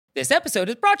This episode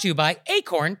is brought to you by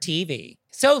Acorn TV.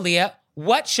 So, Leah,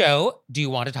 what show do you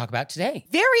want to talk about today?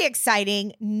 Very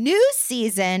exciting new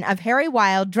season of Harry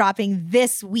Wild dropping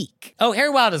this week. Oh, Harry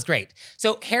Wild is great.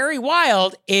 So Harry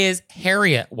Wild is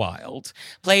Harriet Wild,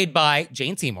 played by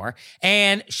Jane Seymour,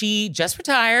 and she just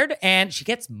retired and she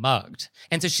gets mugged.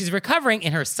 And so she's recovering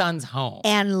in her son's home.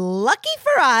 And lucky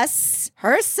for us,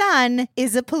 her son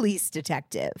is a police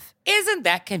detective. Isn't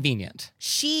that convenient?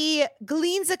 She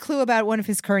gleans a clue about one of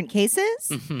his current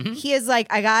cases. He is like,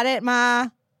 I got it, Ma.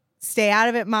 Stay out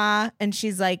of it, Ma. And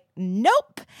she's like,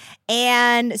 nope.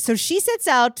 And so she sets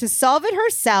out to solve it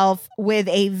herself with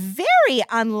a very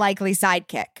unlikely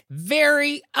sidekick.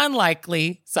 Very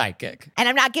unlikely sidekick. And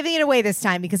I'm not giving it away this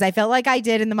time because I felt like I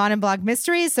did in the Mon and Blog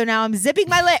Mysteries. So now I'm zipping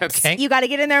my lips. Okay. You got to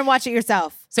get in there and watch it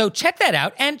yourself. So check that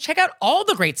out and check out all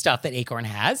the great stuff that Acorn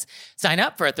has. Sign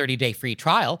up for a 30-day free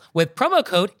trial with promo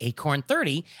code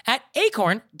ACORN30 at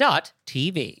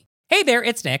acorn.tv. Hey there,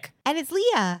 it's Nick. And it's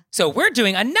Leah. So we're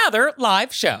doing another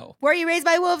live show. Were You Raised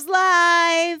by Wolves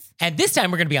live? And this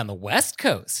time we're going to be on the West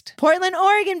Coast. Portland,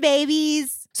 Oregon,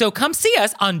 babies. So come see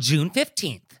us on June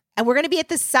 15th. And we're going to be at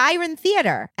the Siren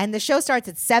Theater. And the show starts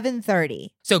at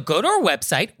 7:30. So go to our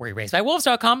website,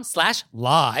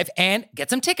 wereyouRaisedByWolves.com/live and get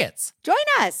some tickets. Join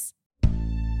us.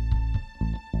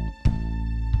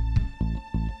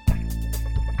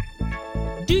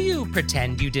 Do you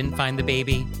pretend you didn't find the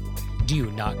baby? Do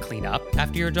you not clean up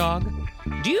after your dog?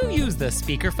 Do you use the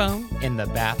speakerphone in the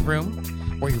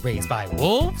bathroom? Were you raised by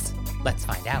wolves? Let's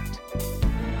find out. Here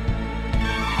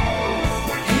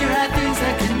are things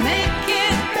that can make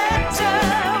it better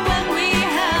when we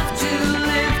have to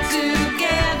live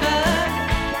together.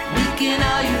 We can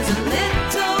all use a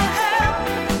little help.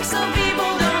 Some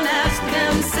people don't ask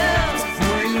themselves,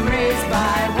 were you raised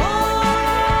by wolves?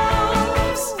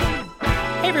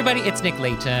 Hey everybody, it's Nick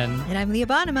Layton. And I'm Leah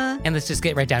Bonnema. And let's just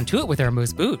get right down to it with our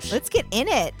amuse-bouche. Let's get in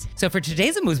it. So for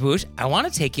today's amuse-bouche, I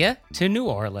want to take you to New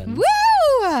Orleans. Woo!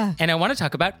 And I want to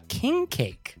talk about king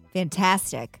cake.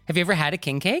 Fantastic. Have you ever had a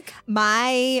king cake?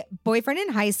 My boyfriend in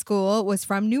high school was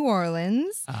from New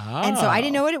Orleans. And so I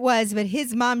didn't know what it was, but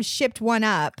his mom shipped one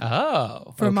up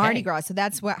for Mardi Gras. So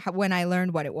that's when I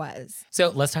learned what it was. So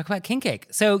let's talk about king cake.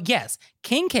 So yes,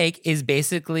 king cake is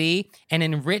basically an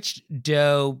enriched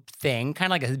dough thing, kind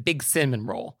of like a big cinnamon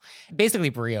roll, basically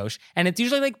brioche. And it's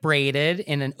usually like braided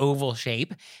in an oval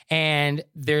shape. And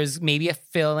there's maybe a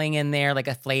filling in there, like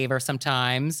a flavor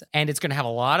sometimes. And it's going to have a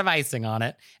lot of icing on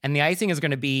it. And the icing is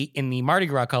going to be in the Mardi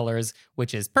Gras colors,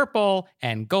 which is purple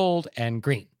and gold and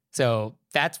green. So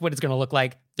that's what it's going to look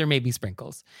like. There may be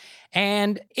sprinkles.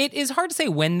 And it is hard to say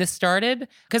when this started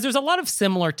because there's a lot of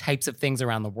similar types of things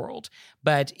around the world.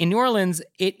 But in New Orleans,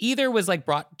 it either was like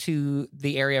brought to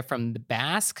the area from the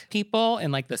Basque people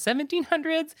in like the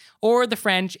 1700s or the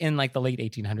French in like the late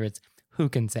 1800s. Who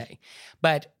can say?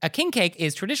 But a king cake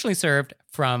is traditionally served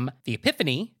from the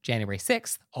Epiphany, January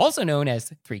 6th, also known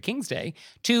as Three Kings Day,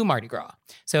 to Mardi Gras.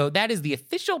 So that is the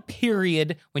official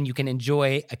period when you can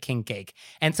enjoy a king cake.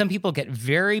 And some people get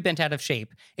very bent out of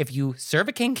shape if you serve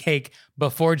a king cake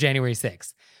before January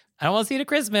 6th. I don't want to see it at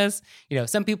Christmas. You know,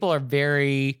 some people are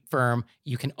very firm.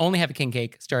 You can only have a king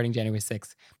cake starting January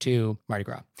 6th to Mardi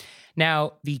Gras.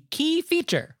 Now, the key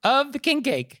feature of the king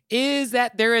cake is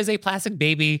that there is a plastic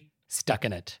baby stuck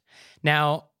in it.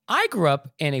 Now, I grew up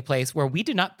in a place where we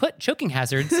did not put choking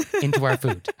hazards into our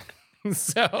food.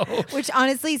 Which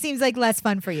honestly seems like less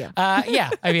fun for you.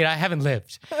 Yeah, I mean, I haven't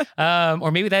lived.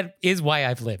 Or maybe that is why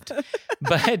I've lived.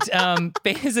 But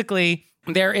basically,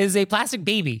 there is a plastic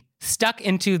baby stuck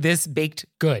into this baked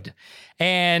good.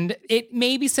 And it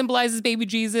maybe symbolizes baby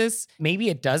Jesus. Maybe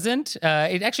it doesn't.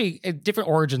 It actually, different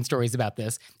origin stories about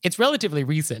this. It's relatively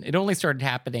recent. It only started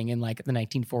happening in like the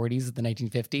 1940s, the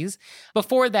 1950s.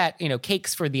 Before that, you know,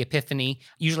 cakes for the Epiphany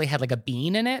usually had like a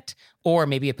bean in it or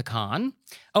maybe a pecan.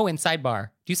 Oh, and sidebar,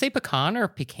 do you say pecan or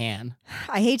pecan?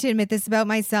 I hate to admit this about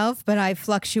myself, but I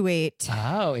fluctuate.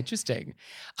 Oh, interesting.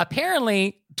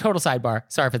 Apparently, total sidebar,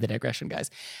 sorry for the digression, guys,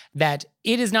 that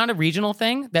it is not a regional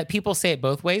thing, that people say it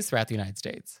both ways throughout the United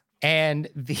States. And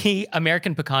the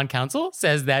American Pecan Council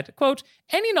says that, quote,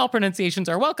 any and all pronunciations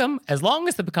are welcome as long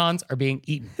as the pecans are being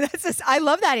eaten. I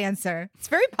love that answer. It's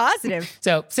very positive.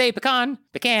 So say pecan,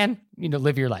 you know,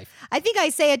 live your life. I think I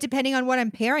say it depending on what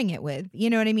I'm pairing it with. You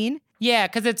know what I mean? Yeah,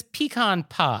 because it's pecan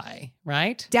pie,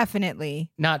 right? Definitely.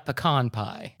 Not pecan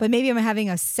pie. But maybe I'm having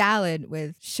a salad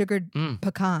with sugared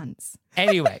pecans.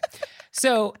 Anyway,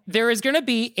 so there is going to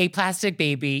be a plastic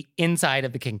baby inside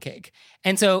of the king cake.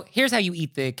 And so here's how you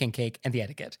eat the king cake and the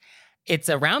etiquette. It's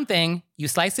a round thing. You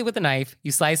slice it with a knife.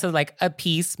 You slice it like a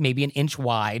piece, maybe an inch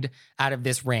wide out of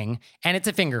this ring. And it's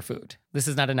a finger food. This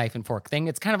is not a knife and fork thing.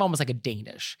 It's kind of almost like a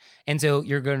Danish. And so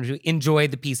you're going to enjoy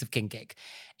the piece of king cake.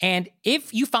 And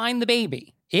if you find the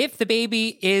baby, if the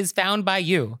baby is found by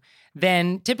you,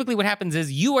 then typically what happens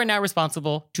is you are now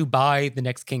responsible to buy the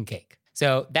next king cake.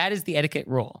 So that is the etiquette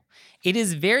rule. It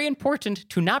is very important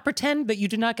to not pretend that you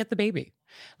did not get the baby.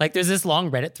 Like there's this long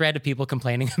Reddit thread of people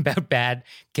complaining about bad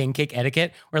king cake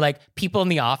etiquette where like people in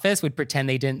the office would pretend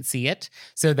they didn't see it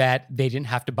so that they didn't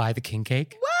have to buy the king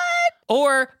cake. What?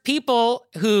 Or people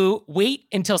who wait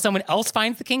until someone else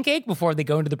finds the king cake before they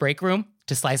go into the break room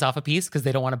to slice off a piece because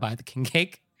they don't want to buy the king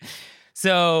cake.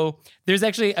 So there's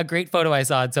actually a great photo I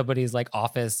saw in somebody's like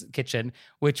office kitchen,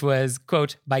 which was,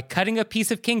 quote, by cutting a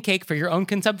piece of king cake for your own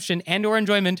consumption and or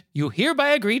enjoyment, you hereby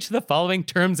agree to the following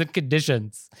terms and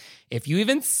conditions. If you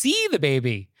even see the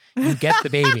baby, you get the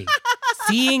baby.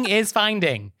 Seeing is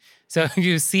finding. So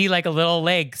you see like a little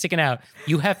leg sticking out.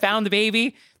 You have found the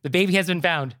baby has been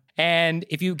found. And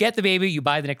if you get the baby, you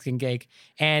buy the next king cake.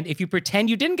 And if you pretend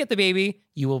you didn't get the baby,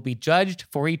 you will be judged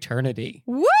for eternity.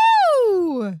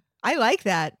 Woo! I like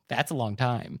that. That's a long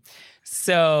time.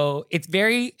 So it's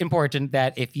very important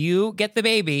that if you get the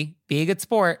baby, be a good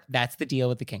sport. That's the deal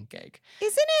with the king cake.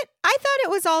 Isn't it? I thought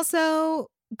it was also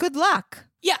good luck.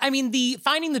 Yeah, I mean, the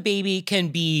finding the baby can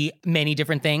be many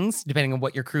different things depending on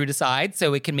what your crew decides.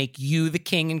 So it can make you the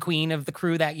king and queen of the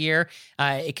crew that year.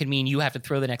 It could mean you have to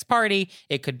throw the next party.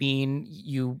 It could mean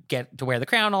you get to wear the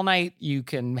crown all night. You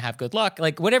can have good luck.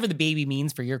 Like whatever the baby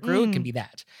means for your crew, it can be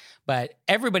that. But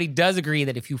everybody does agree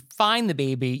that if you find the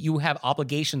baby, you have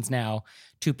obligations now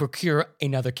to procure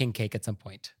another king cake at some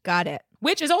point. Got it.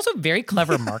 Which is also very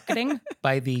clever marketing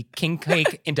by the king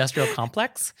cake industrial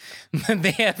complex.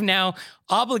 They have now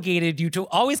obligated you to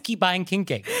always keep buying king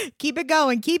cake. Keep it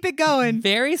going. Keep it going.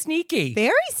 Very sneaky.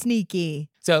 Very sneaky.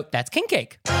 So that's king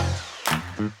cake.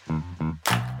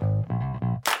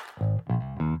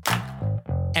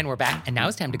 And we're back, and now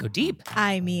it's time to go deep.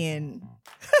 I mean...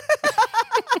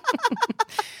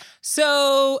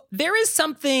 So there is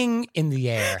something in the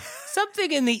air,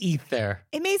 something in the ether.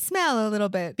 It may smell a little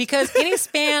bit. Because in a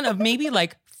span of maybe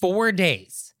like 4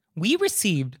 days, we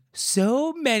received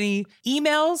so many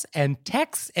emails and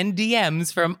texts and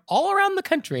DMs from all around the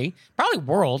country, probably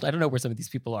world, I don't know where some of these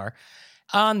people are,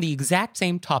 on the exact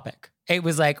same topic. It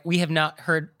was like, we have not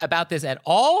heard about this at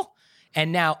all.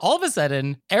 And now all of a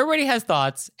sudden, everybody has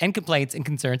thoughts and complaints and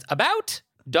concerns about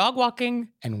dog walking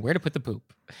and where to put the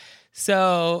poop.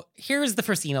 So here's the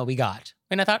first email we got.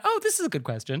 And I thought, oh, this is a good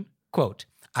question. Quote,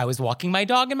 I was walking my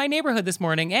dog in my neighborhood this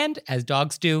morning, and as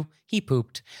dogs do, he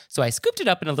pooped. So I scooped it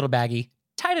up in a little baggie,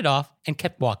 tied it off, and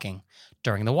kept walking.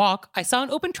 During the walk, I saw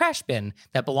an open trash bin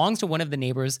that belongs to one of the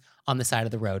neighbors on the side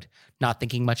of the road. Not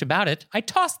thinking much about it, I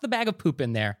tossed the bag of poop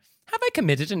in there. Have I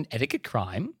committed an etiquette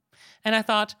crime? And I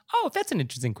thought, oh, that's an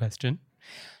interesting question.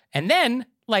 And then,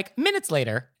 like minutes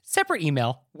later, separate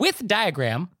email with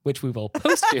diagram, which we will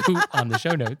post to on the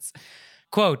show notes.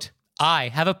 Quote, I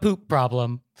have a poop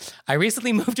problem. I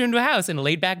recently moved into a house in a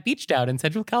laid-back beach town in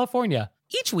Central California.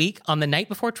 Each week, on the night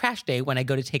before trash day, when I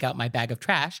go to take out my bag of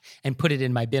trash and put it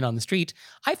in my bin on the street,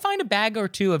 I find a bag or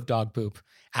two of dog poop.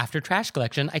 After trash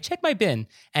collection, I check my bin,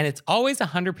 and it's always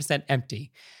 100%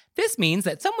 empty. This means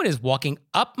that someone is walking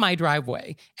up my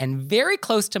driveway and very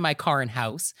close to my car and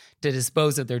house to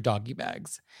dispose of their doggy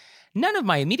bags. None of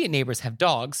my immediate neighbors have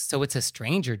dogs, so it's a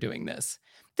stranger doing this.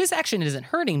 This action isn't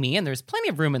hurting me, and there's plenty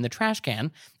of room in the trash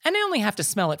can, and I only have to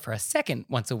smell it for a second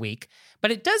once a week,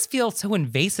 but it does feel so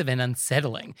invasive and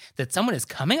unsettling that someone is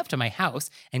coming up to my house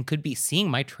and could be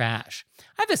seeing my trash.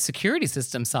 I have a security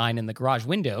system sign in the garage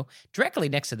window directly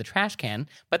next to the trash can,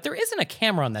 but there isn't a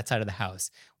camera on that side of the house.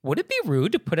 Would it be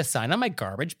rude to put a sign on my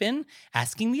garbage bin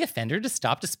asking the offender to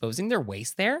stop disposing their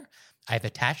waste there? I've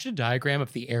attached a diagram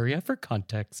of the area for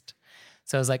context.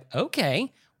 So I was like,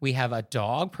 okay, we have a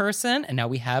dog person, and now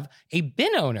we have a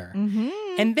bin owner. Mm-hmm.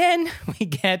 And then we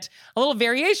get a little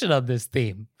variation of this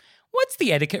theme. What's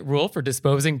the etiquette rule for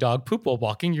disposing dog poop while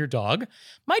walking your dog?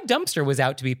 My dumpster was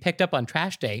out to be picked up on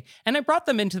trash day, and I brought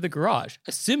them into the garage,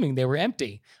 assuming they were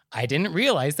empty. I didn't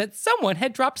realize that someone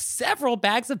had dropped several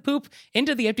bags of poop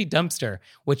into the empty dumpster,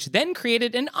 which then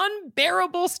created an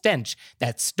unbearable stench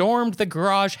that stormed the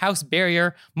garage house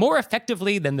barrier more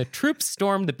effectively than the troops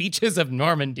stormed the beaches of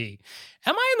Normandy.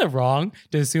 Am I in the wrong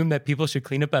to assume that people should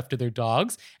clean up after their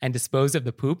dogs and dispose of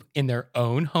the poop in their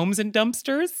own homes and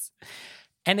dumpsters?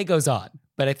 And it goes on,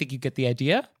 but I think you get the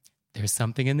idea. There's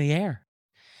something in the air.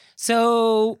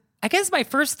 So I guess my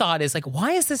first thought is like,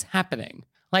 why is this happening?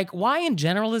 Like, why in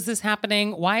general is this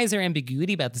happening? Why is there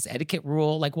ambiguity about this etiquette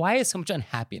rule? Like, why is so much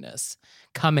unhappiness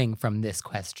coming from this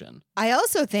question? I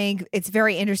also think it's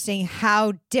very interesting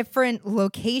how different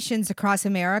locations across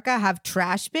America have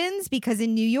trash bins, because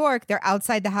in New York, they're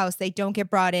outside the house. They don't get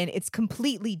brought in. It's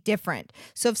completely different.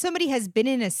 So if somebody has been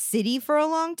in a city for a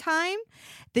long time,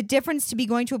 the difference to be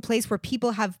going to a place where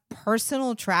people have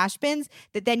personal trash bins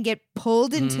that then get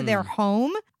pulled into their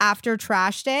home after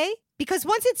trash day. Because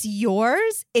once it's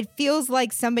yours, it feels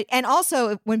like somebody, and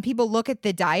also when people look at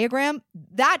the diagram,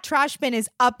 that trash bin is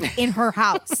up in her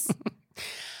house.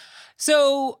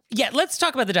 So, yeah, let's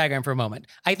talk about the diagram for a moment.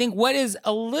 I think what is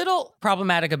a little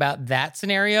problematic about that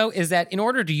scenario is that in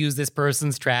order to use this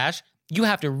person's trash, you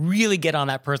have to really get on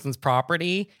that person's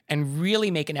property and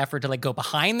really make an effort to like go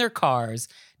behind their cars,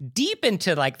 deep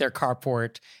into like their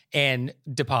carport and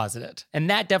deposit it. And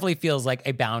that definitely feels like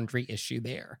a boundary issue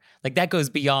there. Like that goes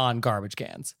beyond garbage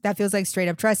cans. That feels like straight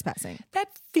up trespassing. That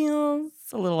feels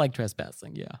a little like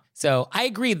trespassing, yeah. So I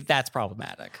agree that that's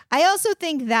problematic. I also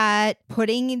think that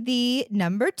putting the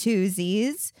number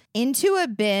twosies into a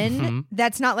bin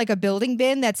that's not like a building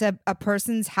bin, that's a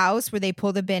person's house where they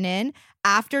pull the bin in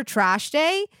after trash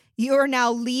day, you are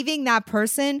now leaving that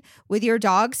person with your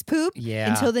dog's poop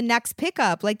until the next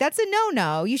pickup. Like, that's a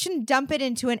no-no. You shouldn't dump it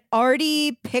into an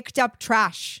already picked up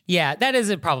trash. Yeah, that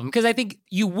is a problem because I think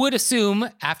you would assume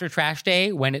after trash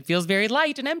day, when it feels very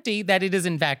light and empty, that it is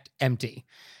in fact empty.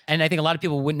 And I think a lot of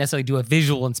people wouldn't necessarily do a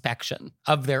visual inspection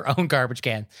of their own garbage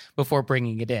can before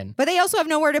bringing it in. But they also have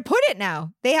nowhere to put it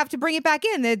now. They have to bring it back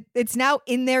in. It's now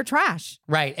in their trash.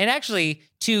 Right. And actually,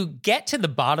 to get to the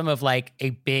bottom of like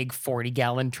a big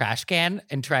 40-gallon trash can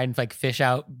and try and like fish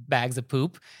out bags of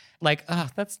poop, like,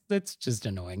 that's just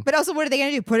annoying. But also, what are they going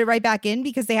to do? Put it right back in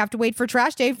because they have to wait for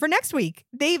trash day for next week.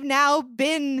 They've now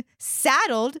been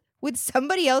saddled with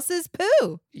somebody else's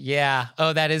poo. Yeah.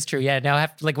 Oh, that is true. Yeah. Now I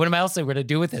have to, like, what am I also going to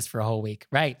do with this for a whole week?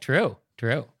 Right. True.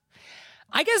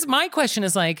 I guess my question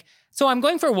is like, so I'm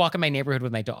going for a walk in my neighborhood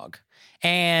with my dog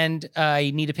and I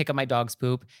need to pick up my dog's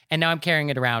poop and now I'm carrying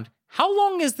it around. How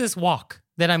long is this walk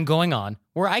that I'm going on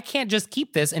where I can't just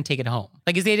keep this and take it home?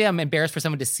 Like, is the idea I'm embarrassed for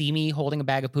someone to see me holding a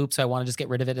bag of poop, so I want to just get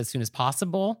rid of it as soon as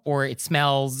possible? Or it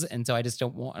smells, and so I just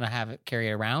don't want to have it carry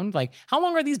it around? Like, how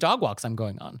long are these dog walks I'm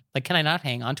going on? Like, can I not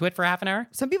hang on to it for half an hour?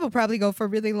 Some people probably go for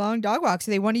really long dog walks,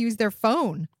 so they want to use their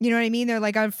phone. You know what I mean? They're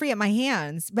like, I'm free up my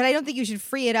hands. But I don't think you should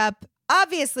free it up.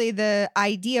 Obviously, the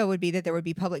idea would be that there would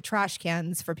be public trash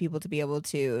cans for people to be able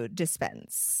to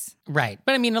dispense. Right.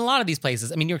 But I mean, in a lot of these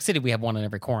places, I mean, New York City, we have one in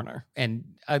every corner. And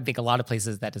I think a lot of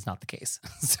places that is not the case.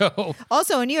 So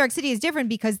also, in New York City is different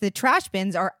because the trash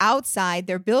bins are outside.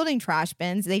 They're building trash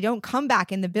bins. They don't come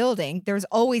back in the building. There's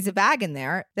always a bag in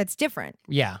there. That's different.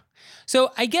 Yeah.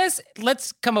 So I guess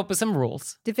let's come up with some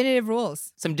rules. Definitive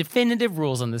rules. Some definitive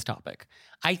rules on this topic.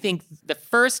 I think the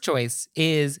first choice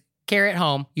is carry it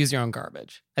home, use your own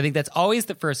garbage. I think that's always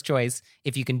the first choice.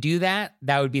 If you can do that,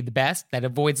 that would be the best. That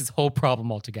avoids this whole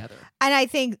problem altogether. And I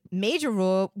think major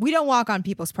rule, we don't walk on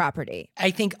people's property.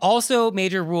 I think also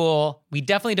major rule, we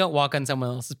definitely don't walk on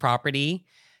someone else's property.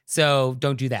 So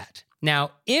don't do that.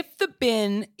 Now, if the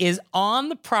bin is on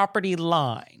the property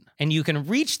line and you can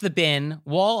reach the bin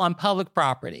while on public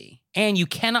property and you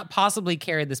cannot possibly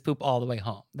carry this poop all the way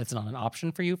home, that's not an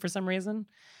option for you for some reason,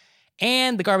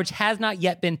 and the garbage has not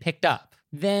yet been picked up,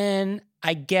 then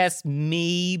I guess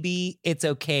maybe it's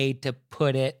okay to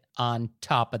put it on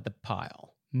top of the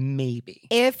pile. Maybe.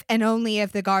 If and only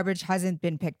if the garbage hasn't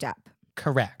been picked up.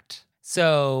 Correct.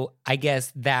 So I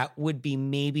guess that would be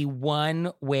maybe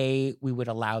one way we would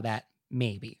allow that,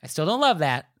 maybe. I still don't love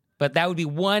that, but that would be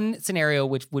one scenario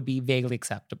which would be vaguely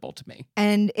acceptable to me.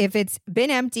 And if it's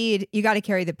been emptied, you got to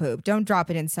carry the poop. Don't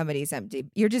drop it in somebody's empty.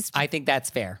 I think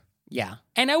that's fair. Yeah.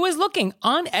 And I was looking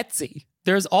on Etsy.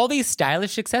 There's all these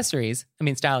stylish accessories. I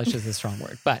mean, stylish is a strong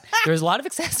word, but there's a lot of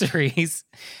accessories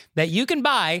that you can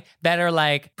buy that are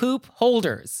like poop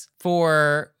holders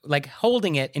for like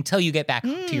holding it until you get back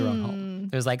to your own home.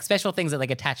 There's like special things that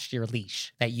like attach to your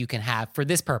leash that you can have for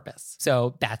this purpose.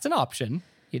 So that's an option,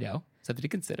 something to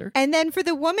consider. And then for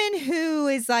the woman who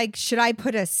is like, should I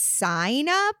put a sign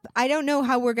up? I don't know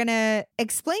how we're going to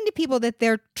explain to people that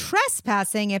they're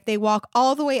trespassing if they walk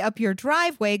all the way up your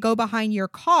driveway, go behind your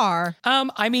car.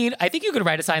 I mean, I think you could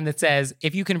write a sign that says,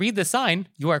 if you can read the sign,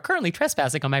 you are currently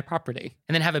trespassing on my property.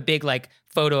 And then have a big like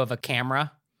photo of a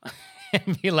camera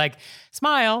and be like,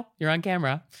 smile, you're on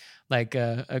camera. like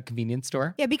a convenience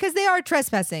store. Yeah, because they are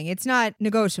trespassing. It's not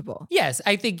negotiable. Yes,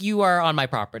 I think you are on my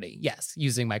property. Yes,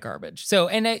 using my garbage. So,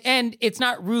 and it's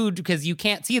not rude because you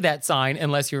can't see that sign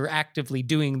unless you're actively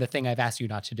doing the thing I've asked you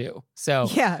not to do. So,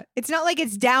 Yeah, it's not like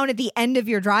it's down at the end of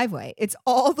your driveway. It's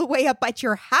all the way up at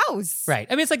your house. right.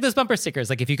 I mean, it's like those bumper stickers.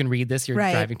 Like if you can read this, you're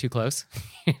Right. driving too close.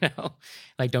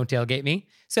 Like don't tailgate me.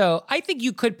 So I think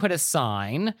you could put a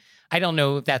sign. I don't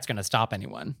know if that's going to stop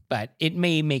anyone, but it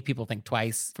may make people think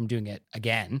twice from doing it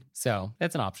again. So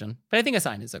that's an option. But I think a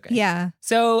sign is okay. Yeah.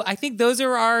 So I think those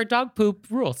are our dog poop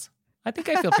rules. I think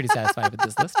I feel pretty satisfied with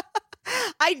this list.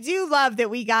 I do love that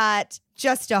we got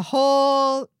just a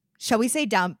whole, shall we say,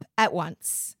 dump at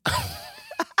once.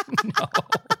 No.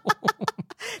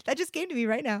 That just came to me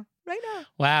right now. Right now.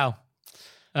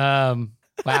 Wow.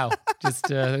 Wow. Just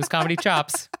those comedy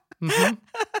chops. Mhm.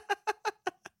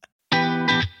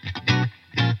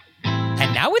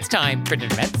 And now it's time for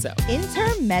Intermezzo.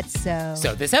 Intermezzo.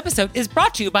 So this episode is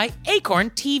brought to you by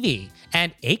Acorn TV.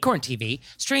 And Acorn TV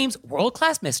streams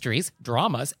world-class mysteries,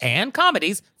 dramas, and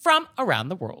comedies from around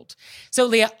the world. So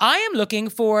Leah, I am looking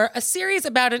for a series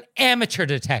about an amateur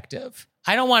detective.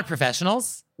 I don't want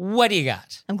professionals. What do you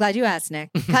got? I'm glad you asked, Nick.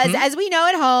 Because as we know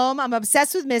at home, I'm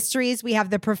obsessed with mysteries. We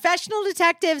have the professional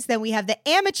detectives, then we have the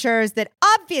amateurs that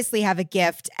obviously have a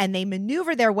gift and they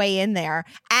maneuver their way in there.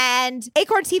 And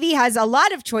Acorn TV has a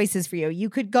lot of choices for you. You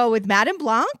could go with Madame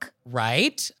Blanc.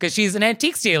 Right? Because she's an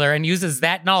antique dealer and uses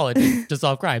that knowledge to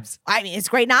solve crimes. I mean, it's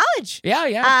great knowledge.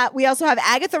 Yeah. We also have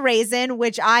Agatha Raisin,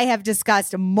 which I have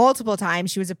discussed multiple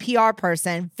times. She was a PR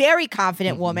person, very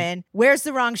confident woman, wears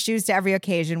the wrong shoes to every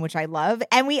occasion, which I love.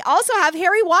 And we also have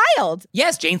Harry Wild.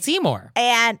 Yes, Jane Seymour.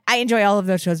 And I enjoy all of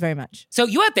those shows very much. So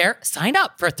you out there, sign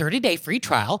up for a 30-day free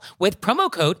trial with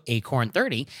promo code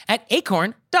ACORN30 at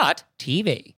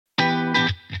acorn.tv.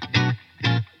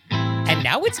 And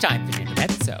now it's time for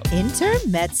Intermezzo.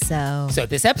 Intermezzo. So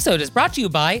this episode is brought to you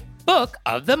by Book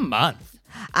of the Month.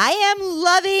 I am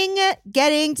loving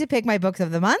getting to pick my books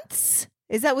of the months.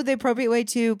 Is that what the appropriate way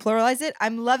to pluralize it?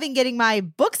 I'm loving getting my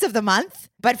books of the month,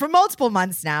 but for multiple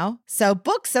months now. So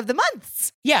books of the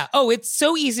months. Yeah. Oh, it's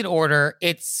so easy to order.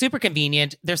 It's super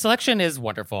convenient. Their selection is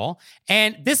wonderful.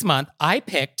 And this month, I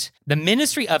picked The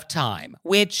Ministry of Time,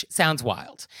 which sounds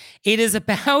wild. It is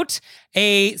about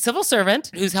a civil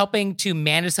servant who's helping to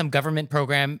manage some government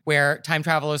program where time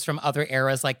travelers from other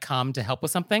eras like come to help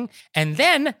with something. And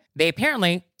then they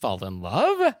apparently fall in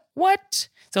love. What?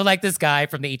 So like this guy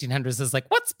from the 1800s is like,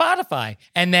 what's Spotify?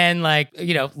 And then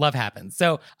love happens.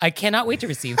 So I cannot wait to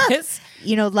receive this.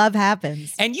 Love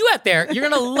happens. And you out there, you're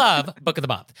going to love Book of the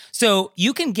Month. So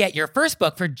you can get your first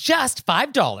book for just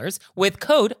 $5 with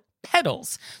code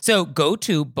PEDALS. So go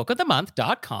to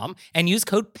bookofthemonth.com and use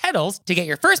code PEDALS to get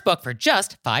your first book for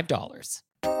just $5.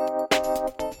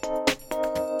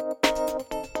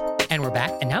 And we're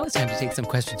back, and now it's time to take some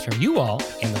questions from you all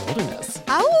in the wilderness.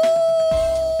 Ow!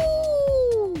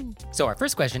 So our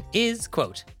first question is,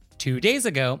 quote, 2 days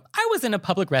ago, I was in a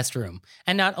public restroom,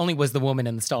 and not only was the woman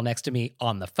in the stall next to me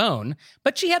on the phone,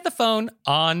 but she had the phone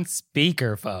on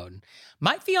speakerphone.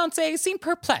 My fiancé seemed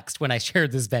perplexed when I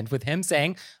shared this vent with him,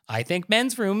 saying, I think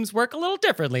men's rooms work a little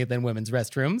differently than women's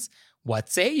restrooms. What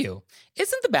say you?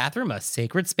 Isn't the bathroom a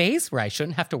sacred space where I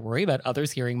shouldn't have to worry about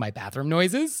others hearing my bathroom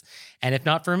noises? And if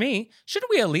not for me, shouldn't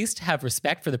we at least have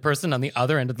respect for the person on the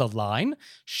other end of the line?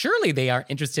 Surely they are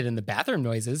interested in the bathroom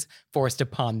noises forced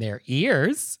upon their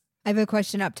ears. I have a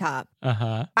question up top.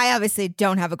 Uh-huh. I obviously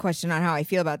don't have a question on how I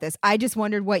feel about this. I just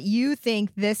wondered what you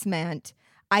think this meant.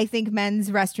 I think men's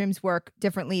restrooms work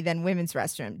differently than women's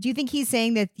restrooms. Do you think he's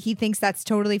saying that he thinks that's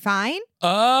totally fine?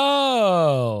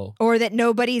 Oh. Or that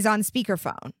nobody's on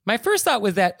speakerphone? My first thought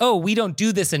was that, we don't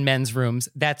do this in men's rooms.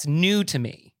 That's new to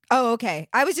me. Oh, okay.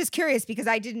 I was just curious because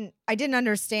I didn't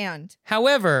understand.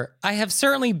 However, I have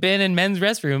certainly been in men's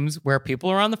restrooms where people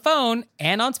are on the phone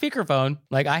and on speakerphone.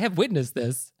 Like, I have witnessed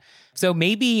this. So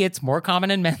maybe it's more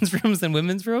common in men's rooms than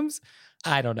women's rooms.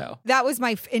 I don't know. That was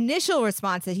my initial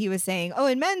response, that he was saying,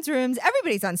 in men's rooms,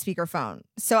 everybody's on speakerphone.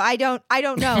 So I don't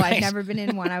know. Right. I've never been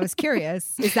in one. I was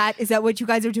curious. Is that what you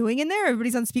guys are doing in there?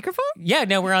 Everybody's on speakerphone? Yeah,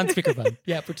 no, we're on speakerphone.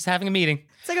 Yeah, we're just having a meeting.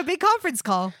 It's like a big conference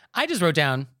call. I just wrote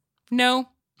down, no,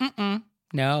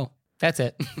 no. That's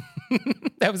it.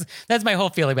 That's my whole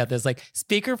feeling about this. Like,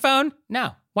 speakerphone?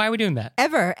 No. Why are we doing that?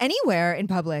 Ever, anywhere in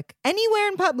public. Anywhere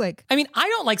in public. I mean, I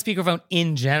don't like speakerphone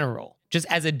in general. Just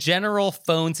as a general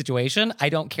phone situation, I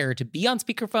don't care to be on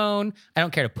speakerphone. I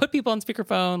don't care to put people on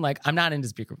speakerphone. Like, I'm not into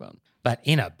speakerphone. But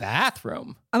in a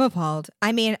bathroom? I'm appalled.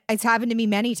 I mean, it's happened to me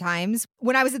many times.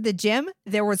 When I was at the gym,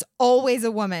 there was always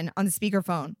a woman on the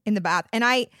speakerphone in the bath. And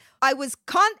I was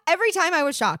every time I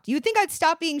was shocked. You would think I'd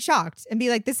stop being shocked and be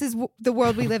like, this is the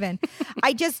world we live in.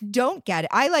 I just don't get it.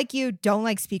 I, like you, don't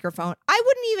like speakerphone. I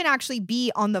wouldn't even actually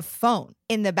be on the phone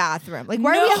in the bathroom. Like,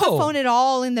 why do we have the phone at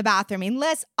all in the bathroom?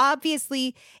 Unless,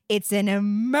 obviously, it's an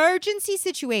emergency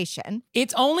situation.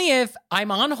 It's only if I'm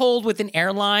on hold with an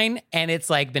airline and it's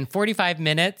like been 45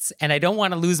 minutes and I don't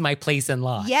want to lose my place in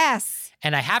line. Yes.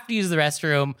 And I have to use the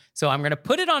restroom. So I'm going to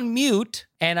put it on mute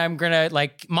and I'm going to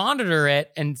like monitor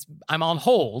it and I'm on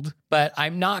hold, but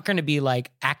I'm not going to be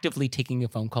like actively taking a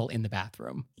phone call in the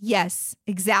bathroom. Yes,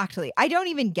 exactly. I don't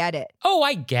even get it. Oh,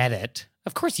 I get it.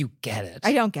 Of course you get it.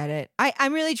 I don't get it.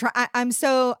 I'm really trying.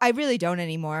 I really don't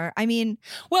anymore. I mean,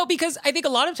 well, because I think a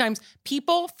lot of times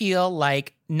people feel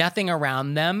like nothing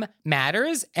around them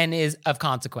matters and is of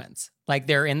consequence. Like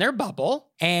they're in their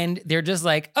bubble and they're just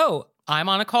like, oh, I'm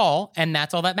on a call and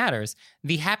that's all that matters.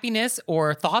 The happiness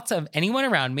or thoughts of anyone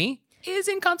around me is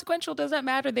inconsequential. Does that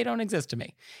matter? They don't exist to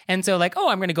me. And so like, oh,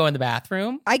 I'm going to go in the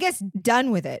bathroom. I guess done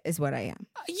with it is what I am.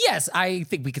 Yes, I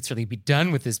think we could certainly be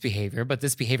done with this behavior, but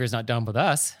this behavior is not done with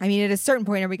us. I mean, at a certain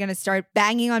point, are we going to start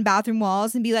banging on bathroom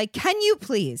walls and be like, can you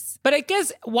please? But I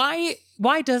guess why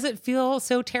does it feel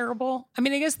so terrible? I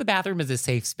mean, I guess the bathroom is a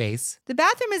safe space. The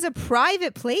bathroom is a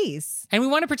private place. And we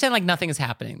want to pretend like nothing is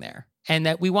happening there. And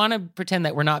that we want to pretend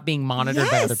that we're not being monitored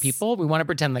by other people. We want to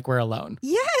pretend like we're alone.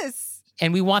 Yes.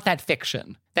 And we want that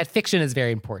fiction. That fiction is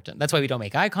very important. That's why we don't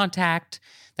make eye contact.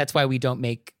 That's why we don't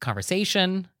make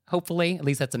conversation, hopefully. At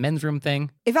least that's a men's room thing.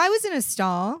 If I was in a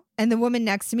stall and the woman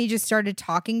next to me just started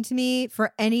talking to me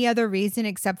for any other reason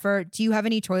except for, do you have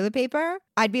any toilet paper?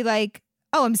 I'd be like,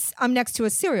 oh, I'm next to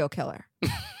a serial killer.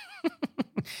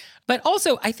 But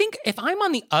also, I think if I'm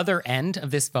on the other end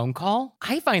of this phone call,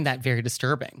 I find that very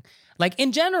disturbing. Like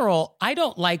in general, I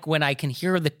don't like when I can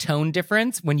hear the tone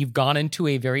difference when you've gone into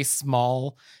a very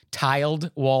small,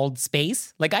 tiled, walled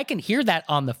space. Like I can hear that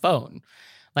on the phone.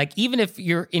 Like even if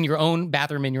you're in your own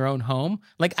bathroom in your own home,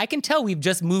 like I can tell we've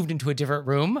just moved into a different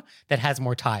room that has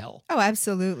more tile. Oh,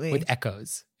 absolutely. With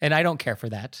echoes. And I don't care for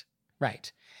that.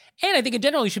 Right. And I think in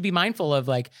general, you should be mindful of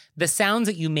like the sounds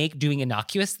that you make doing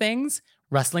innocuous things,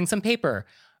 rustling some paper,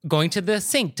 going to the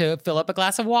sink to fill up a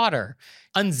glass of water,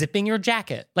 unzipping your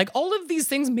jacket. Like all of these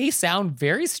things may sound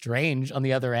very strange on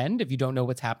the other end if you don't know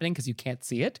what's happening because you can't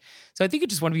see it. So I think you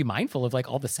just want to be mindful of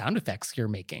like all the sound effects you're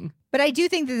making. But I do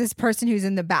think that this person who's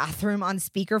in the bathroom on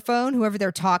speakerphone, whoever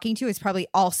they're talking to, is probably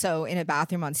also in a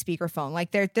bathroom on speakerphone.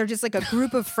 Like they're just like a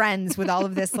group of friends with all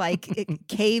of this like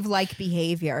cave-like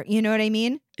behavior. You know what I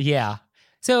mean? Yeah.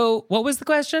 So what was the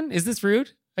question? Is this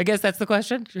rude? I guess that's the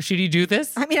question. Should you do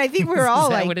this? I mean, I think we're all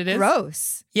like what it is?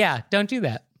 Gross. Yeah, don't do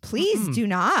that. Please do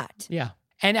not. Yeah.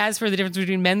 And as for the difference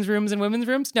between men's rooms and women's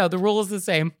rooms, no, the rule is the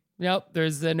same. Nope,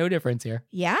 there's no difference here.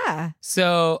 Yeah.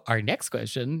 So our next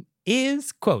question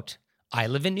is, quote, I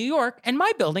live in New York and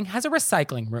my building has a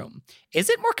recycling room. Is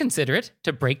it more considerate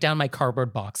to break down my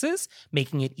cardboard boxes,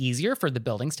 making it easier for the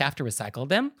building staff to recycle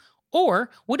them? Or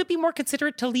would it be more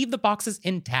considerate to leave the boxes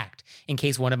intact in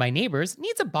case one of my neighbors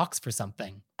needs a box for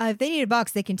something? If they need a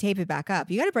box, they can tape it back up.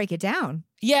 You got to break it down.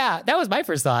 Yeah, that was my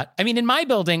first thought. I mean, in my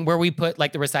building where we put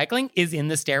like the recycling is in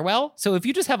the stairwell. So if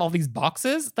you just have all these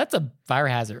boxes, that's a fire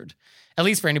hazard, at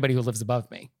least for anybody who lives above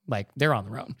me. Like they're on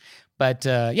their own. But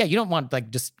yeah, you don't want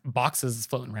like just boxes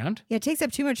floating around. Yeah, it takes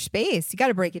up too much space. You got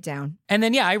to break it down. And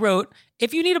then, yeah, I wrote,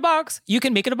 if you need a box, you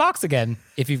can make it a box again.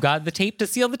 If you've got the tape to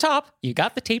seal the top, you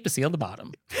got the tape to seal the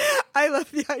bottom. I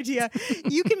love the idea.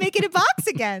 You can make it a box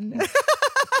again.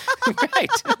 Right.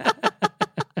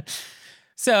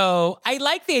 So I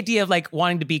like the idea of like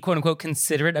wanting to be quote unquote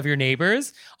considerate of your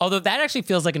neighbors, although that actually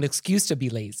feels like an excuse to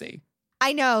be lazy.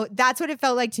 I know that's what it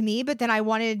felt like to me, but then I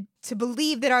wanted to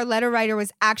believe that our letter writer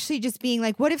was actually just being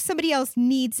like, what if somebody else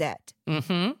needs it?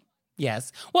 Mm-hmm.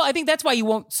 Yes. Well, I think that's why you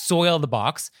won't soil the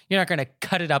box. You're not going to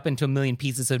cut it up into a million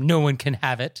pieces so no one can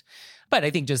have it. But I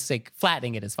think just like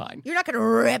flattening it is fine. You're not going to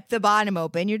rip the bottom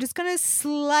open. You're just going to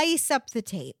slice up the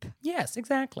tape. Yes,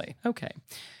 exactly. Okay.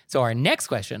 So our next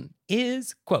question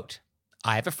is, quote,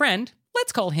 I have a friend,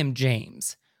 let's call him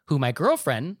James, who my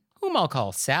girlfriend, whom I'll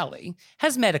call Sally,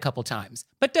 has met a couple times,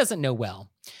 but doesn't know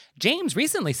well. James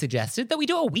recently suggested that we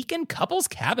do a weekend couples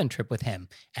cabin trip with him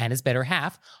and his better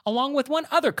half, along with one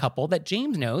other couple that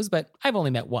James knows, but I've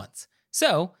only met once.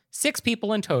 So, 6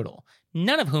 people in total,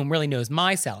 none of whom really knows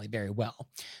my Sally very well.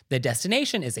 The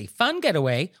destination is a fun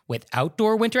getaway with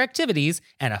outdoor winter activities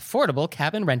and affordable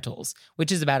cabin rentals,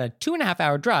 which is about a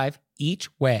 2.5-hour drive each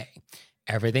way.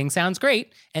 Everything sounds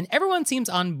great, and everyone seems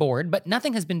on board, but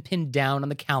nothing has been pinned down on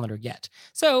the calendar yet.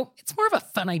 So it's more of a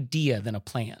fun idea than a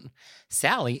plan.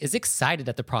 Sally is excited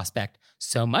at the prospect,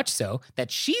 so much so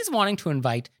that she's wanting to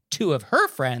invite 2 of her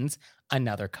friends,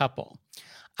 another couple.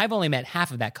 I've only met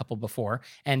half of that couple before,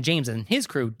 and James and his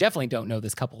crew definitely don't know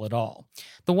this couple at all.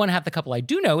 The one half the couple I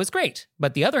do know is great,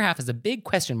 but the other half is a big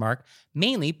question mark,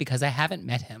 mainly because I haven't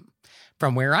met him.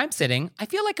 From where I'm sitting, I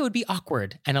feel like it would be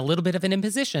awkward and a little bit of an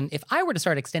imposition if I were to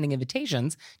start extending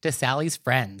invitations to Sally's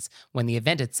friends, when the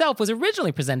event itself was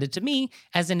originally presented to me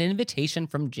as an invitation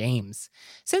from James.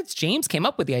 Since James came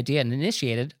up with the idea and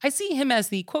initiated, I see him as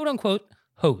the quote-unquote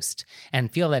host,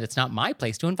 and feel that it's not my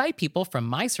place to invite people from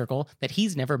my circle that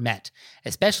he's never met,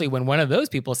 especially when one of those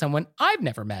people is someone I've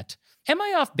never met. Am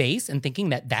I off base in thinking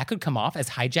that that could come off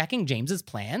as hijacking James's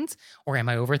plans, or am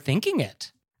I overthinking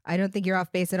it? I don't think you're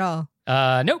off base at all.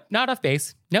 Nope, not off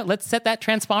base. No, let's set that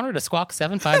transponder to squawk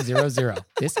 7500.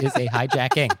 This is a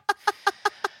hijacking.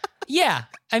 Yeah,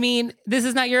 I mean, this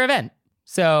is not your event.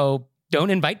 So don't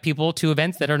invite people to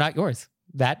events that are not yours.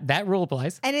 That rule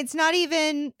applies. And it's not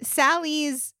even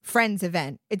Sally's friend's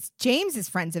event. It's James's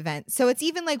friend's event. So it's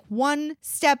even like one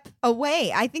step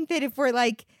away. I think that if we're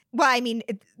like, well, I mean,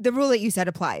 the rule that you said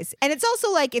applies. And it's also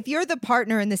like if you're the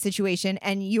partner in the situation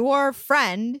and your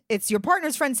friend, it's your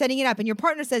partner's friend setting it up and your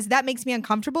partner says, that makes me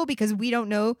uncomfortable because we don't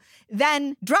know,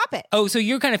 then drop it. Oh, so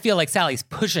you kind of feel like Sally's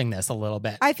pushing this a little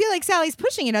bit. I feel like Sally's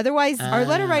pushing it. Otherwise, our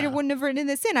letter writer wouldn't have written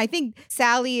this in. I think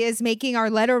Sally is making our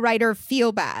letter writer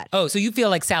feel bad. Oh, so you feel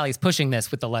like Sally's pushing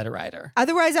this with the letter writer.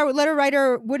 Otherwise, our letter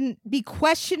writer wouldn't be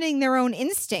questioning their own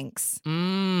instincts.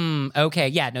 Okay.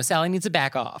 Yeah, no, Sally needs to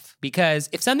back off because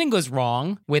if something goes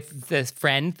wrong with this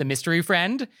friend, the mystery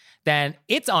friend, then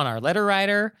it's on our letter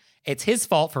writer. It's his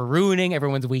fault for ruining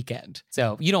everyone's weekend.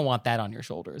 So you don't want that on your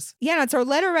shoulders. Yeah, no, it's our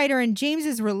letter writer and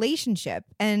James's relationship.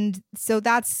 And so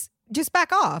that's just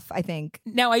back off, I think.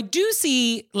 Now, I do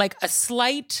see like a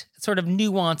slight sort of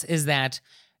nuance is that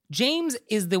James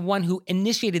is the one who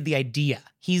initiated the idea.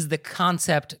 He's the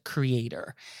concept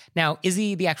creator. Now, is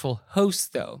he the actual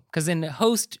host, though? Because in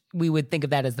host, we would think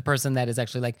of that as the person that is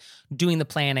actually like doing the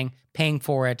planning, paying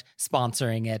for it,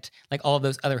 sponsoring it, like all of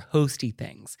those other hosty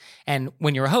things. And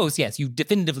when you're a host, yes, you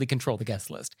definitively control the guest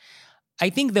list. I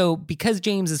think, though, because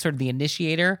James is sort of the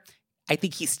initiator, I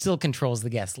think he still controls the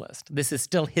guest list. This is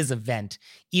still his event,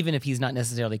 even if he's not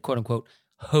necessarily, quote unquote,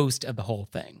 host of the whole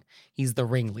thing. He's the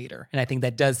ringleader. And I think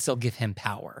that does still give him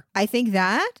power. I think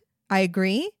that I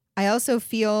agree. I also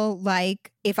feel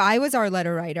like if I was our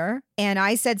letter writer and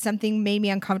I said something made me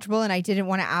uncomfortable and I didn't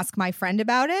want to ask my friend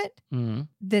about it,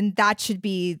 then that should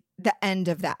be the end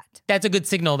of that. That's a good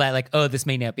signal that like, oh, this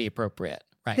may not be appropriate.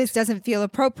 Right. This doesn't feel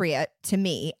appropriate to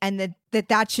me and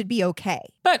that should be okay.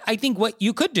 But I think what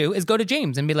you could do is go to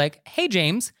James and be like, hey,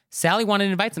 James, Sally wanted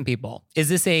to invite some people. Is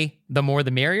this a the more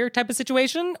the merrier type of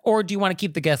situation? Or do you want to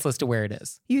keep the guest list to where it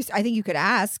is? I think you could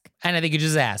ask. And I think you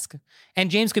just ask.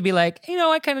 And James could be like,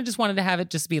 I kind of just wanted to have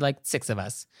it just be like 6 of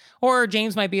us. Or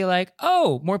James might be like,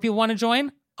 oh, more people want to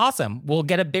join? Awesome. We'll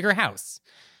get a bigger house.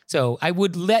 So I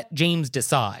would let James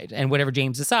decide. And whatever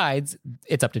James decides,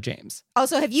 it's up to James.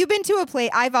 Also, have you been to a place?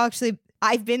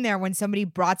 I've been there when somebody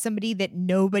brought somebody that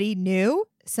nobody knew.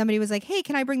 Somebody was like, hey,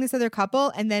 can I bring this other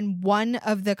couple? And then one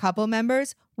of the couple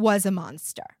members was a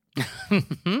monster.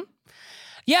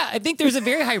 Yeah, I think there's a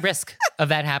very high risk of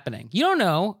that happening. You don't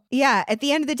know. Yeah, at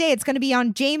the end of the day, it's going to be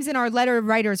on James and our letter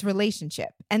writer's relationship.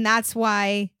 And that's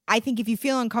why I think if you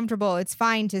feel uncomfortable, it's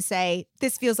fine to say,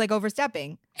 this feels like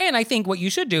overstepping. And I think what you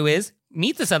should do is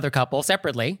meet this other couple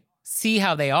separately, see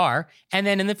how they are, and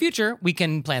then in the future, we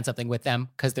can plan something with them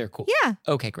because they're cool. Yeah.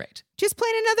 Okay, great. Just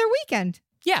plan another weekend.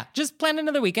 Yeah, just plan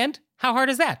another weekend. How hard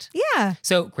is that? Yeah.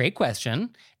 So great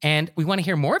question. And we want to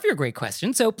hear more of your great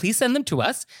questions. So please send them to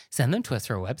us. Send them to us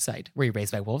through our website,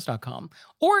 wereraisedbywolves.com.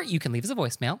 Or you can leave us a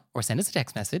voicemail or send us a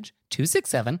text message,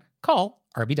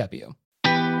 267-CALL-RBW.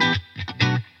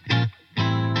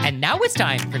 And now it's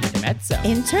time for Intermezzo.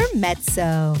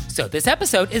 Intermezzo. So this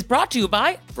episode is brought to you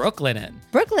by Brooklinen.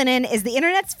 Brooklinen is the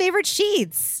internet's favorite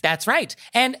sheets. That's right.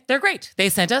 And they're great. They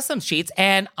sent us some sheets,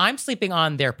 and I'm sleeping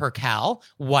on their Percale,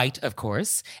 white, of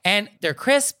course. And they're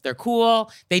crisp, they're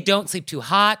cool. They don't sleep too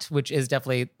hot, which is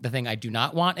definitely the thing I do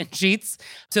not want in sheets.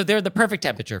 So they're the perfect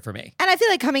temperature for me. And I feel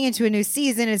like coming into a new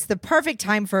season, it's the perfect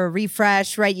time for a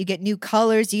refresh, right? You get new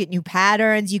colors, you get new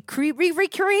patterns, you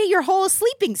recreate your whole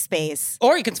sleeping space.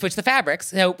 Or you can switch the fabrics.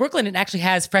 So Brooklinen actually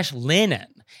has fresh linen,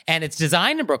 and it's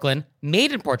designed in Brooklyn,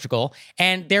 made in Portugal,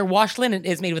 and their wash linen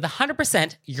is made with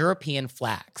 100% European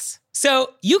flax.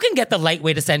 So you can get the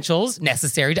lightweight essentials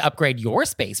necessary to upgrade your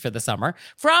space for the summer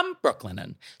from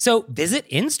Brooklinen. So visit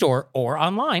in-store or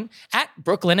online at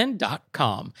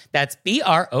brooklinen.com. That's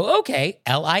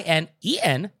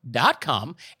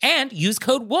BROOKLINEN.com and use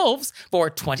code WOLVES for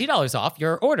 $20 off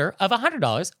your order of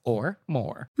 $100 or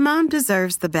more. Mom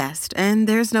deserves the best, and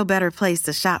there's no better place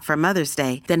to shop for Mother's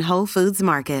Day than Whole Foods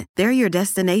Market. They're your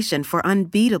destination for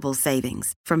unbeatable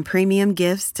savings, from premium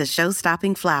gifts to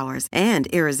show-stopping flowers and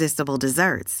irresistible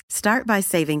desserts. Start by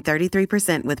saving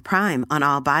 33% with Prime on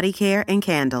all body care and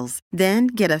candles. Then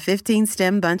get a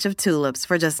 15-stem bunch of tulips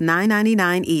for just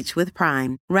 $9.99 each with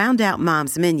Prime. Round out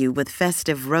Mom's menu with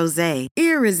festive rosé,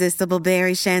 irresistible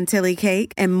berry chantilly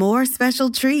cake, and more special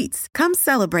treats. Come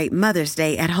celebrate Mother's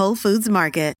Day at Whole Foods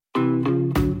Market.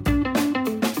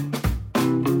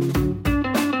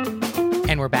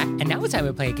 And we're back, and now it's time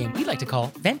to play a game we like to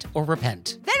call Vent or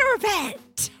Repent. Then repent.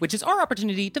 Which is our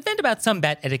opportunity to vent about some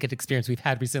bad etiquette experience we've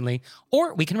had recently,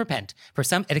 or we can repent for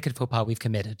some etiquette faux pas we've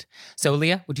committed. So,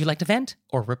 Leah, would you like to vent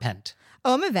or repent?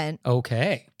 Oh, I'm a vent.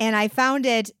 Okay. And I found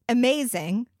it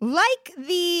amazing. Like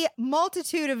the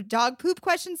multitude of dog poop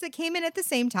questions that came in at the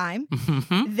same time,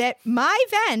 that my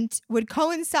vent would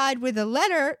coincide with a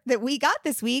letter that we got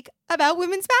this week about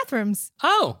women's bathrooms.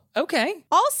 Oh, okay.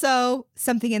 Also,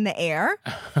 something in the air.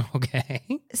 Okay.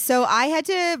 So I had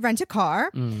to rent a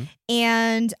car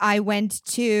and I went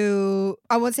to,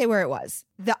 I won't say where it was.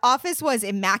 The office was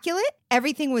immaculate.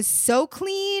 Everything was so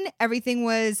clean. Everything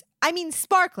was,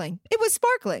 sparkling. It was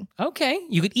sparkling. Okay.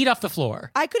 You could eat off the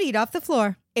floor. I could eat off the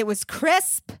floor. It was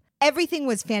crisp. Everything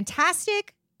was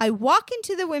fantastic. I walk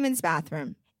into the women's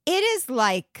bathroom. It is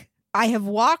like I have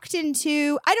walked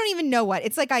into, I don't even know what.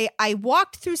 It's like I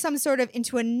walked through some sort of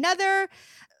into another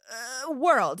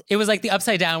world. It was like the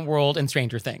upside down world in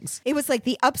Stranger Things. It was like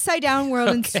the upside down world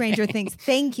in Stranger Things.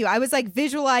 Thank you. I was like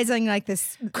visualizing like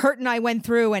this curtain I went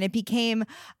through and it became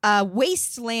a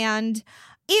wasteland.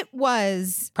 It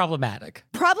was problematic.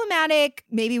 Problematic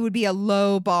maybe would be a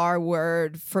low bar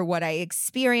word for what I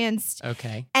experienced.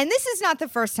 Okay. And this is not the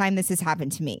first time this has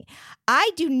happened to me.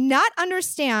 I do not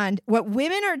understand what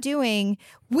women are doing.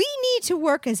 We need to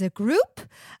work as a group.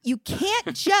 You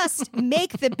can't just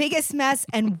make the biggest mess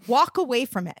and walk away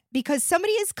from it because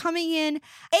somebody is coming in.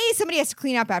 A, somebody has to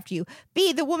clean up after you.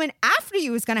 B, the woman after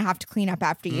you is going to have to clean up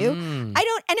after you. And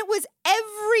it was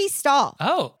every stall.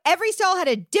 Oh. Every stall had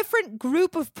a different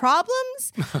group of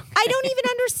problems. Okay. I don't even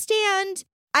understand.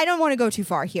 I don't want to go too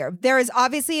far here. There is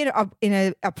obviously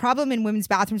a problem in women's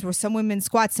bathrooms where some women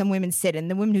squat, some women sit, and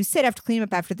the women who sit have to clean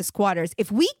up after the squatters.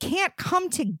 If we can't come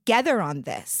together on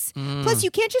this, plus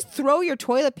you can't just throw your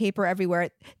toilet paper everywhere.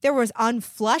 There was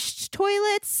unflushed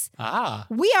toilets.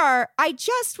 I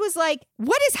just was like,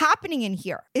 what is happening in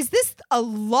here? Is this a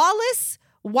lawless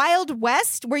Wild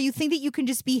West where you think that you can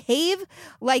just behave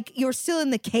like you're still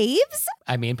in the caves?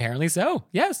 Apparently so.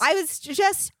 Yes.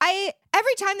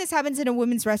 Every time this happens in a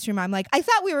women's restroom, I'm like, I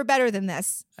thought we were better than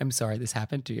this. I'm sorry this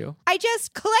happened to you. I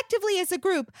just collectively as a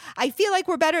group, I feel like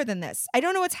we're better than this. I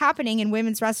don't know what's happening in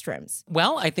women's restrooms.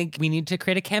 Well, I think we need to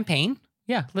create a campaign.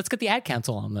 Yeah, let's get the ad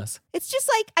council on this. It's just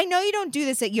like, I know you don't do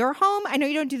this at your home. I know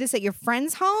you don't do this at your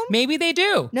friend's home. Maybe they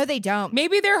do. No, they don't.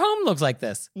 Maybe their home looks like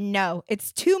this. No,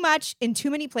 it's too much in too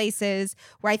many places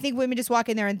where I think women just walk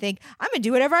in there and think, I'm going to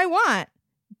do whatever I want.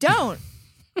 Don't.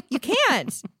 You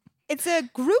can't. It's a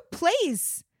group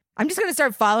place. I'm just going to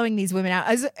start following these women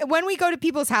out. When we go to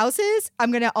people's houses,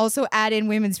 I'm going to also add in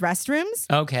women's restrooms.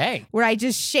 Okay. Where I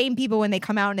just shame people when they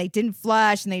come out and they didn't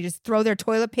flush and they just throw their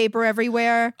toilet paper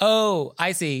everywhere. Oh,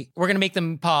 I see. We're going to make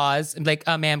them pause and be like,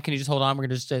 ma'am, can you just hold on? We're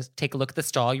going to just take a look at the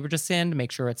stall you were just in to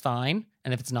make sure it's fine.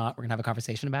 And if it's not, we're going to have a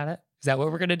conversation about it. Is that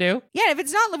what we're going to do? Yeah, if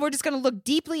it's not, we're just going to look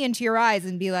deeply into your eyes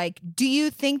and be like, do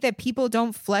you think that people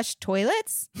don't flush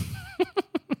toilets?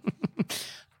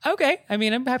 Okay.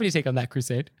 I'm happy to take on that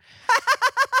crusade.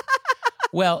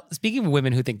 Well, speaking of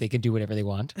women who think they can do whatever they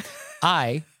want,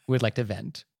 I would like to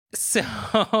vent. So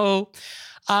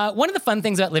one of the fun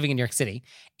things about living in New York City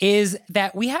is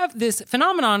that we have this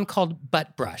phenomenon called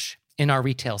butt brush in our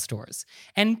retail stores.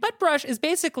 And butt brush is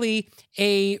basically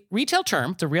a retail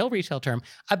term, it's a real retail term,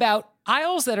 about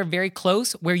aisles that are very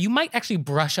close where you might actually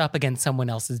brush up against someone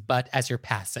else's butt as you're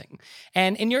passing.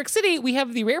 And in New York City, we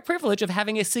have the rare privilege of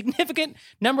having a significant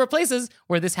number of places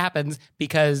where this happens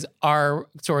because our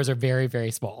stores are very,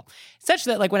 very small. Such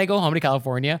that like when I go home to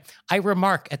California, I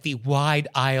remark at the wide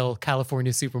aisle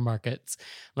California supermarkets.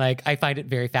 Like I find it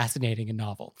very fascinating and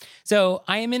novel. So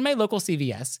I am in my local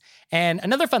CVS. And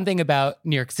another fun thing about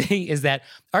New York City is that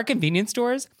our convenience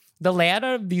stores, The layout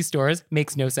of these stores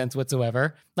makes no sense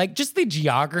whatsoever. Like just the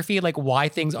geography, like why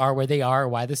things are where they are,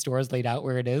 why the store is laid out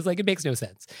where it is, like it makes no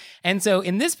sense. And so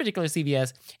in this particular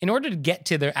CVS, in order to get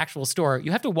to their actual store,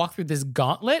 you have to walk through this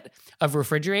gauntlet of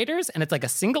refrigerators, and it's like a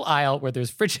single aisle where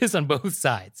there's fridges on both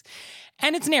sides.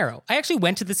 And it's narrow. I actually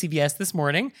went to the CVS this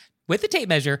morning with a tape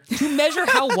measure to measure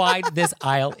how wide this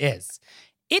aisle is.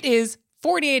 It is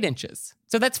 48 inches.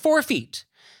 So that's 4 feet.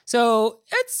 So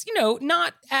it's,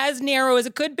 not as narrow as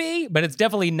it could be, but it's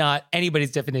definitely not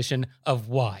anybody's definition of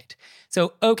wide.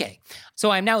 So, okay.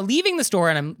 So I'm now leaving the store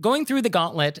and I'm going through the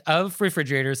gauntlet of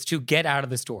refrigerators to get out of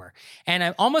the store. And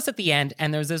I'm almost at the end,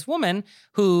 and there's this woman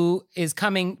who is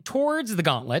coming towards the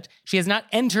gauntlet. She has not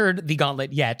entered the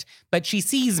gauntlet yet, but she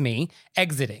sees me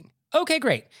exiting. Okay,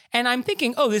 great. And I'm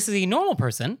thinking, oh, this is a normal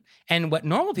person. And what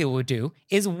normal people would do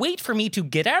is wait for me to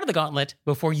get out of the gauntlet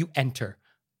before you enter.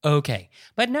 Okay.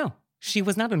 But no, she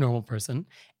was not a normal person.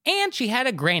 And she had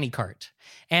a granny cart.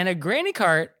 And a granny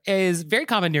cart is very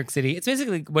common in New York City. It's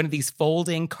basically one of these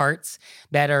folding carts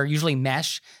that are usually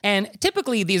mesh. And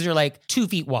typically these are like 2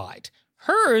 feet wide.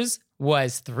 Hers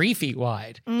was 3 feet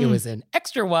wide. It was an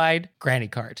extra wide granny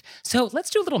cart. So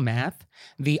let's do a little math.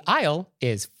 The aisle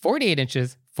is 48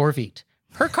 inches, 4 feet.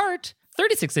 Her cart,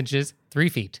 36 inches, 3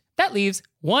 feet. That leaves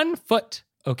 1 foot.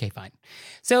 Okay, fine.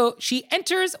 So she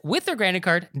enters with her granny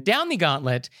cart down the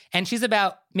gauntlet, and she's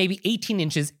about maybe 18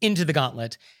 inches into the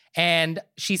gauntlet. And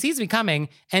she sees me coming,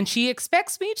 and she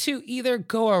expects me to either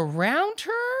go around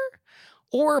her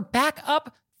or back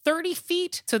up 30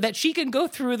 feet so that she can go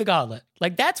through the gauntlet.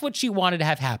 Like, that's what she wanted to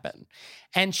have happen.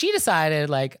 And she decided,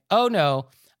 like, oh no,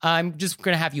 I'm just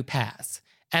going to have you pass.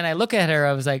 And I look at her,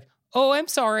 I was like, oh, I'm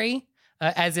sorry.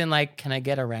 As in, like, can I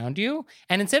get around you?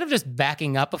 And instead of just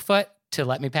backing up a foot to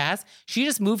let me pass, she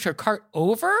just moved her cart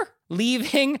over,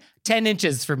 leaving 10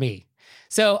 inches for me.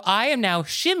 So I am now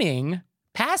shimmying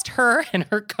past her and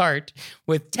her cart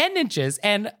with 10 inches.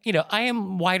 And, I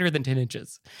am wider than 10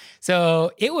 inches.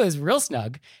 So it was real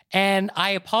snug. And I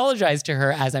apologized to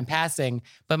her as I'm passing,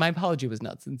 but my apology was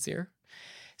not sincere.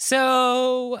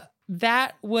 So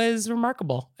that was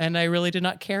remarkable. And I really did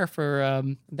not care for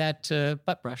that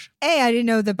butt brush. A, I didn't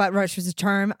know the butt brush was a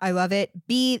term. I love it.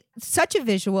 B, such a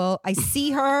visual. I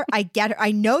see her. I get her.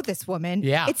 I know this woman.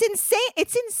 Yeah. It's insane.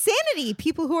 It's insanity.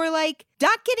 People who are like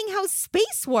not getting how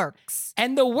space works.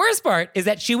 And the worst part is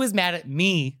that she was mad at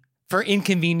me for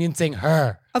inconveniencing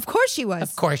her. Of course she was.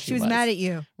 Of course she was. She was mad at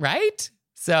you. Right?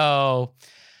 So,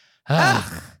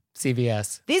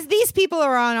 CVS. These people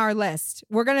are on our list.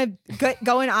 We're going to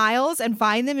go in aisles and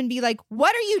find them and be like,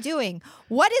 what are you doing?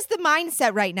 What is the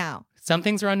mindset right now? Some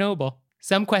things are unknowable.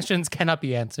 Some questions cannot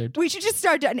be answered. We should just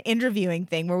start an interviewing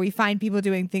thing where we find people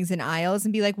doing things in aisles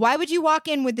and be like, why would you walk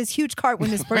in with this huge cart when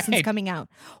this person's Right. coming out?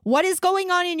 What is going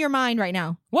on in your mind right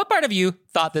now? What part of you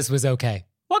thought this was okay?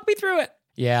 Walk me through it.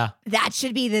 Yeah. That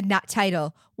should be the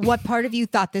title. What part of you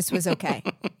thought this was okay?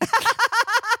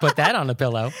 Put that on a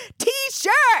pillow.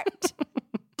 T-shirt!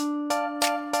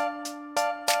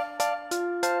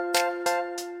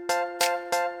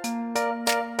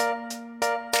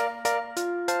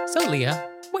 So, Leah,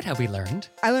 what have we learned?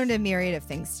 I learned a myriad of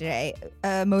things today.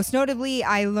 Most notably,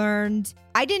 I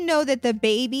didn't know that the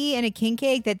baby and a king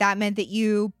cake, that meant that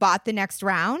you bought the next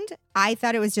round. I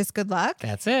thought it was just good luck.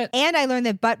 That's it. And I learned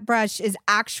that butt brush is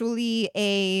actually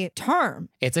a term.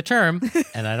 It's a term,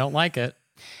 and I don't like it.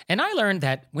 And I learned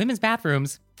that women's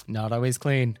bathrooms, not always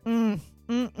clean.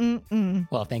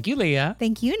 Well, thank you, Leah.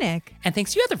 Thank you, Nick. And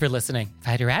thanks to you, Heather, for listening. If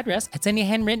I had your address, I'd send you a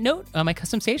handwritten note on my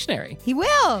custom stationery. He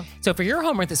will. So for your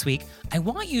homework this week, I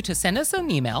want you to send us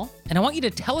an email, and I want you to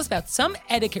tell us about some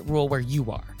etiquette rule where you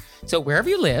are. So wherever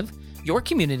you live, your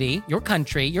community, your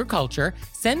country, your culture,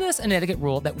 send us an etiquette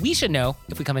rule that we should know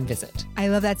if we come and visit. I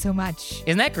love that so much.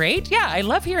 Isn't that great? Yeah, I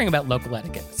love hearing about local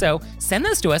etiquette. So send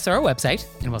those to us on our website,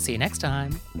 and we'll see you next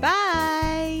time.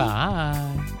 Bye.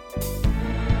 Bye.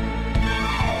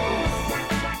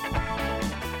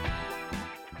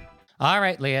 All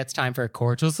right, Leah, it's time for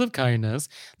Cordials of Kindness,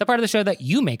 the part of the show that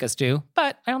you make us do,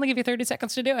 but I only give you 30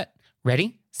 seconds to do it.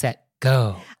 Ready, set,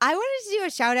 go. I wanted to do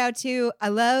a shout out to, I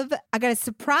got a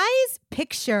surprise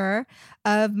picture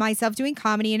of myself doing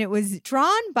comedy, and it was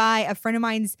drawn by a friend of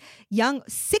mine's young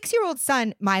 6-year-old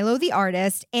son, Milo the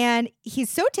artist. And he's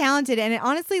so talented, and it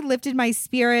honestly lifted my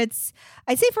spirits,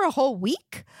 I'd say, for a whole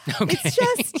week. Okay. It's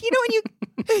just, when you,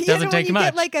 Doesn't take when you much.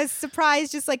 get like a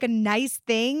surprise, just like a nice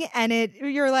thing, and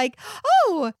you're like,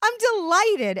 oh, I'm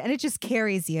delighted. And it just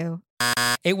carries you.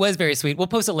 It was very sweet. We'll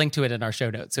post a link to it in our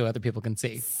show notes so other people can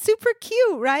see. Super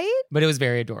cute, right? But it was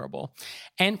very adorable.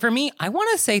 And for me, I want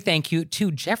to say thank you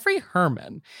to Jeffrey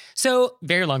Herman. So,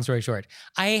 very long story short,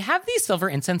 I have these silver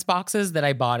incense boxes that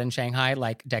I bought in Shanghai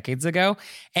like decades ago.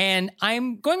 And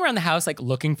I'm going around the house like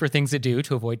looking for things to do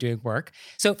to avoid doing work.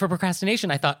 So for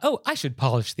procrastination, I thought, oh, I should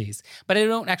polish these. But I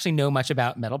don't actually know much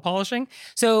about metal polishing.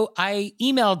 So I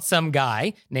emailed some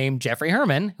guy named Jeffrey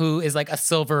Herman, who is like a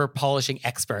silver polishing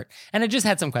expert. And I just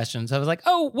had some questions. I was like,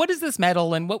 oh, what is this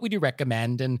metal and what would you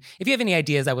recommend? And if you have any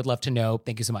ideas, I would love to know.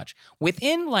 Thank you so much.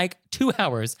 Within like 2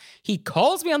 hours, he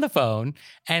calls me on the phone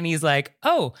and he's like,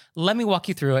 oh, let me walk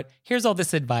you through it. Here's all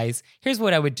this advice. Here's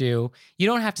what I would do. You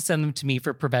don't have to send them to me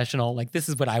for professional. Like, this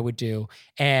is what I would do.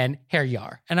 And here you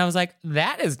are. And I was like,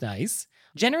 that is nice.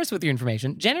 Generous with your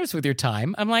information, generous with your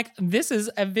time. I'm like, this is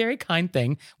a very kind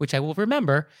thing, which I will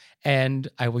remember and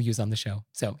I will use on the show.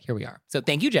 So here we are. So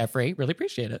thank you, Jeffrey. Really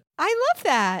appreciate it. I love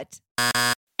that.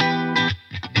 And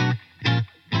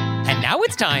now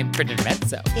it's time for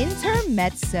Intermezzo.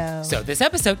 Intermezzo. So this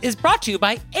episode is brought to you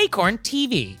by Acorn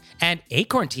TV. And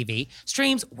Acorn TV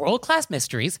streams world-class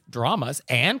mysteries, dramas,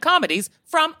 and comedies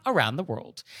from around the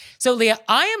world. So Leah,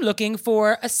 I am looking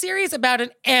for a series about an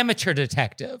amateur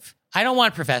detective. I don't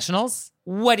want professionals.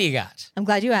 What do you got? I'm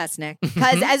glad you asked, Nick.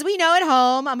 Because as we know at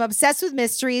home, I'm obsessed with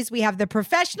mysteries. We have the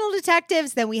professional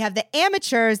detectives, then we have the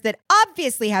amateurs that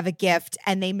obviously have a gift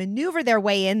and they maneuver their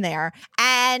way in there.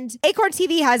 And Acorn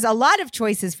TV has a lot of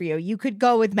choices for you. You could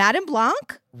go with Madame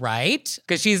Blanc. Right?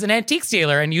 Because she's an antique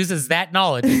stealer and uses that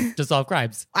knowledge to solve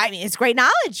crimes. I mean, it's great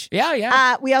knowledge.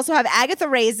 Yeah. We also have Agatha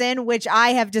Raisin, which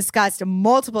I have discussed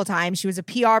multiple times. She was a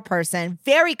PR person,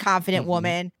 very confident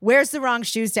woman, wears the wrong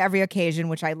shoes to every occasion,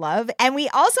 which I love. And we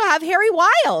also have Harry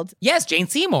Wild. Yes, Jane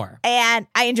Seymour. And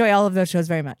I enjoy all of those shows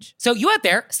very much. So you out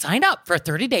there, sign up for a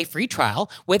 30-day free trial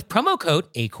with promo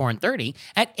code ACORN30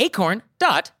 at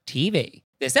acorn.tv.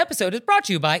 This episode is brought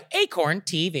to you by Acorn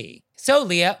TV. So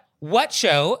Leah, what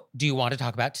show do you want to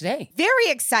talk about today? Very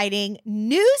exciting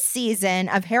new season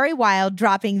of Harry Wild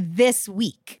dropping this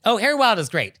week. Oh, Harry Wild is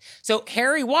great. So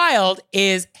Harry Wild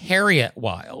is Harriet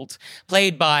Wild,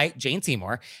 played by Jane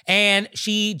Seymour, and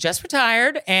she just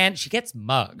retired and she gets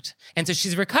mugged. And so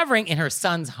she's recovering in her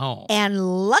son's home.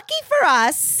 And lucky for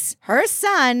us, her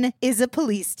son is a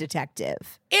police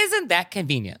detective. Isn't that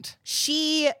convenient?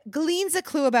 She gleans a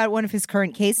clue about one of his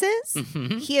current cases.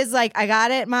 He is like, I got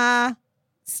it, Ma.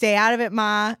 Stay out of it,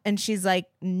 Ma. And she's like,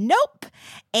 nope.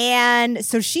 And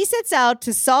so she sets out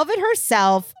to solve it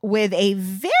herself with a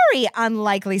very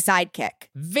unlikely sidekick.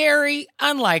 Very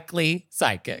unlikely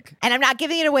sidekick. And I'm not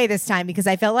giving it away this time because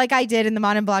I felt like I did in the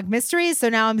Modern Blog Mysteries. So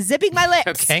now I'm zipping my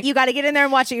lips. Okay. You got to get in there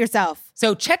and watch it yourself.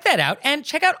 So check that out and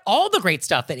check out all the great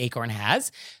stuff that Acorn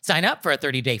has. Sign up for a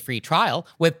 30-day free trial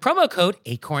with promo code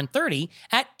ACORN30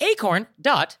 at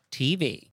acorn.tv.